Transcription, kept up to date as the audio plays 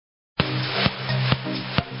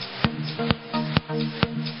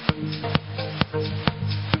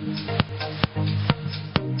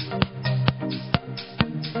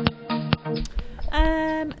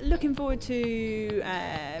looking forward to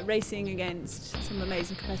racing against some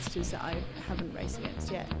amazing competitors that I haven't raced against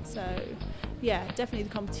yet. So yeah, definitely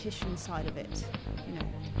the competition side of it, you know.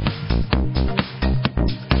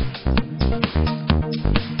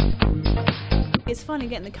 It's finally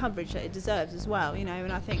getting the coverage that it deserves as well, you know,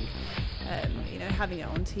 and I think you know, having it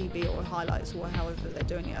on TV or highlights or however they're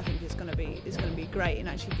doing it, I think it's going to be great and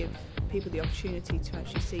actually give people the opportunity to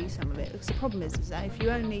actually see some of it. Because the problem is that if you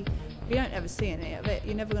don't ever see any of it,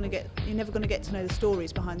 you're never going to get to know the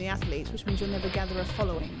stories behind the athletes, which means you'll never gather a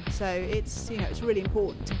following. So it's, you know, it's really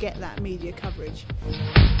important to get that media coverage.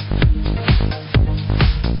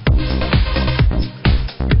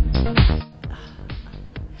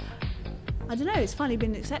 I don't know, it's finally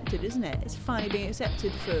been accepted, isn't it? It's finally being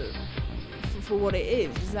accepted for what it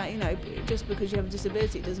is that, you know, just because you have a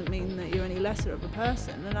disability doesn't mean that you're any lesser of a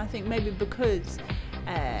person. And I think maybe because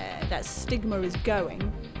that stigma is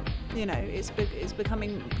going, you know, it's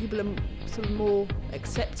becoming, people are sort of more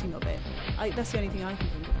accepting of it. That's the only thing I can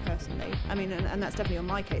think of personally. I mean, and that's definitely on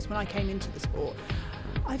my case. When I came into the sport,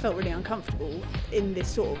 I felt really uncomfortable in this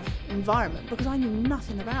sort of environment because I knew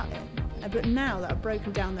nothing about it. But now that I've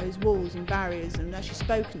broken down those walls and barriers and actually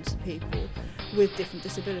spoken to people with different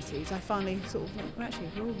disabilities, I finally sort of think, well, actually,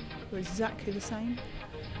 we're exactly the same.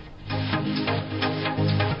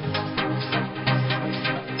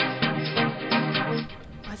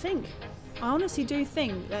 I honestly do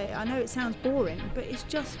think that, I know it sounds boring, but it's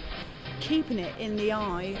just keeping it in the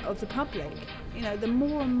eye of the public. You know, the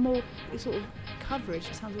more and more sort of coverage,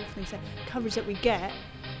 it sounds awful to say, coverage that we get,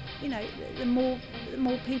 you know, the more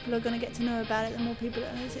people are going to get to know about it, the more people,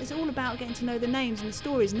 it's all about getting to know the names and the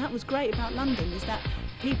stories. And that was great about London, is that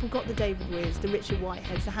people got the David Weirs, the Richard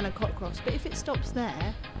Whiteheads, the Hannah Cockcrofts, but if it stops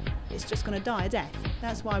there, it's just going to die a death.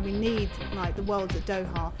 That's why we need, like, the Worlds at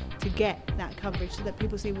Doha to get that coverage, so that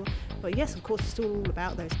people see, well, yes, of course, it's still all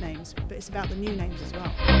about those names, but it's about the new names as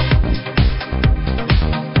well.